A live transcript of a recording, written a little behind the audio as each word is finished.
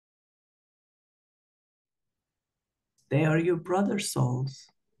They are your brother souls.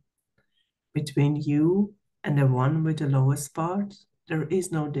 Between you and the one with the lowest part, there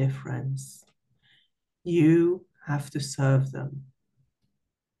is no difference. You have to serve them.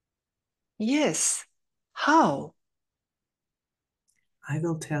 Yes. How? I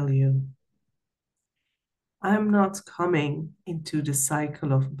will tell you. I am not coming into the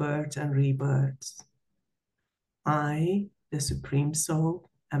cycle of birth and rebirth. I, the Supreme Soul,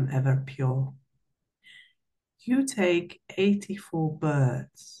 am ever pure. You take 84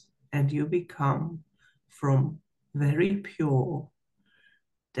 births and you become from very pure,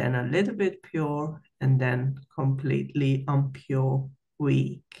 then a little bit pure, and then completely impure,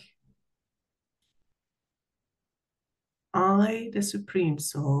 weak. I, the Supreme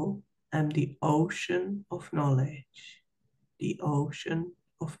Soul, am the ocean of knowledge, the ocean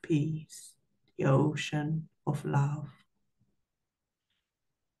of peace, the ocean of love.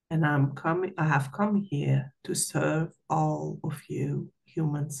 And I have come here to serve all of you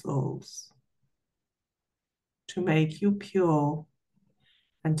human souls, to make you pure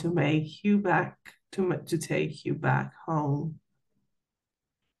and to make you back, to take you back home.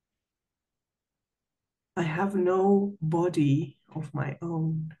 I have no body of my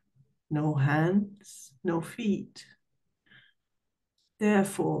own, no hands, no feet.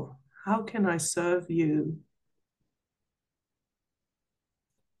 Therefore, how can I serve you?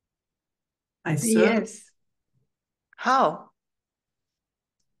 I serve, Yes. How?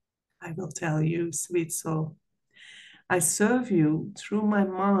 I will tell you, sweet soul. I serve you through my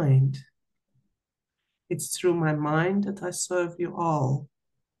mind. It's through my mind that I serve you all.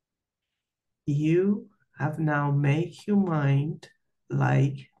 You have now made your mind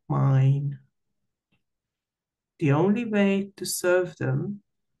like mine. The only way to serve them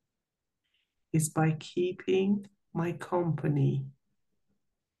is by keeping my company.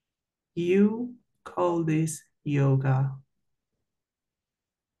 You call this yoga.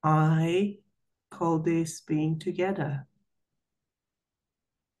 I call this being together.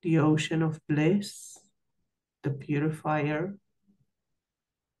 The ocean of bliss, the purifier,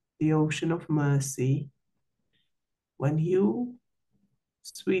 the ocean of mercy. When you,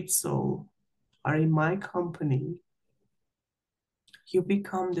 sweet soul, are in my company, you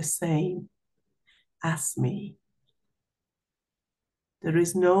become the same as me. There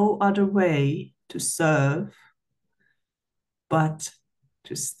is no other way to serve but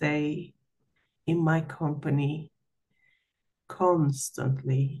to stay in my company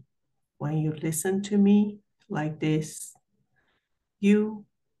constantly. When you listen to me like this, you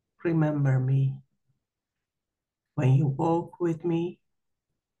remember me. When you walk with me,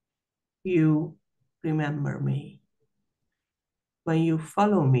 you remember me. When you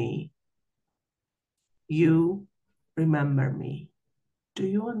follow me, you remember me. Do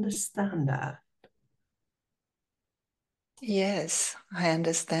you understand that? Yes, I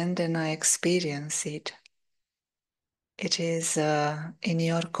understand and I experience it. It is in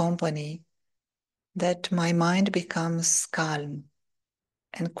your company that my mind becomes calm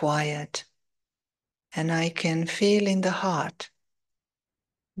and quiet, and I can feel in the heart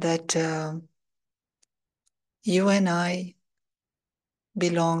that you and I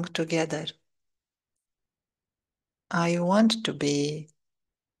belong together. I want to be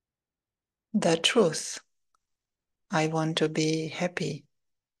the truth. I want to be happy.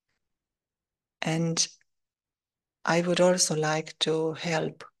 And I would also like to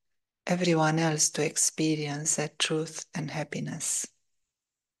help everyone else to experience that truth and happiness.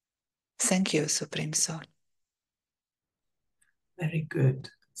 Thank you, Supreme Soul. Very good,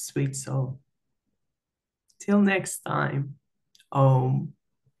 sweet soul. Till next time, Om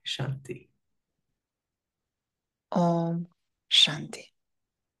Shanti. Om Shanti.